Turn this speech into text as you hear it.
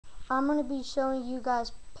I'm going to be showing you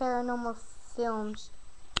guys paranormal films.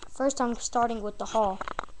 First, I'm starting with the hall.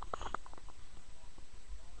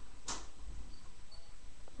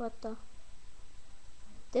 What the?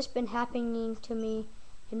 This been happening to me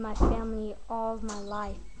and my family all of my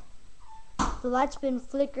life. The light's been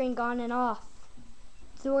flickering on and off.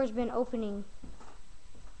 The door's been opening.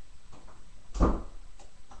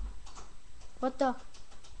 What the?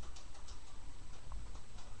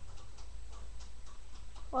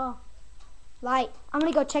 Oh, light. I'm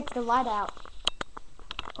gonna go check the light out.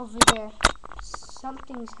 Over there.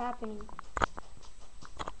 Something's happening.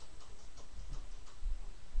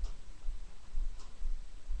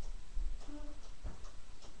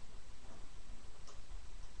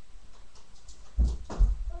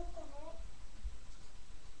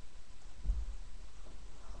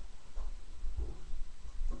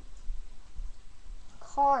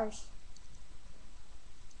 Cars.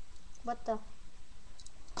 What the?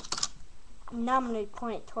 Now I'm going to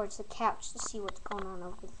point it towards the couch to see what's going on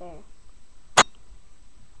over there.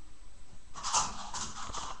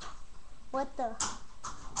 What the?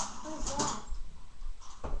 What is that?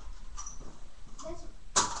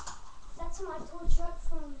 That's my toy truck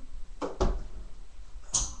from...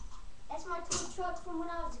 That's my toy truck from when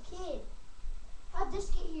I was a kid. How'd this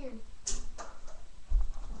get here?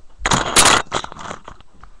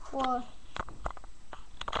 What?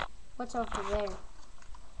 What's over there?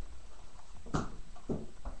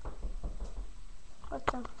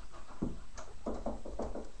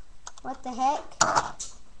 What the heck?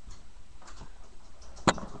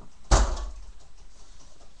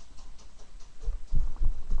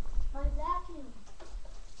 My vacuum.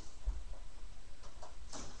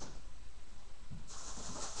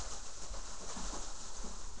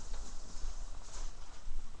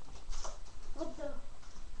 What the?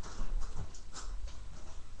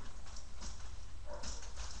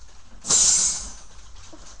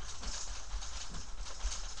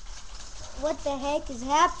 What the heck is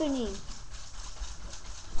happening?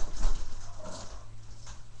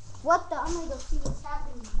 What the? I'm gonna go see what's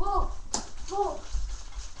happening. Whoa! Whoa!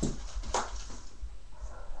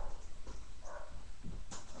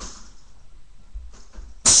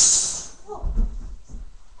 Whoa!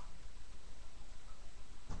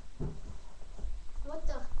 What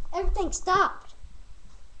the? Everything stopped.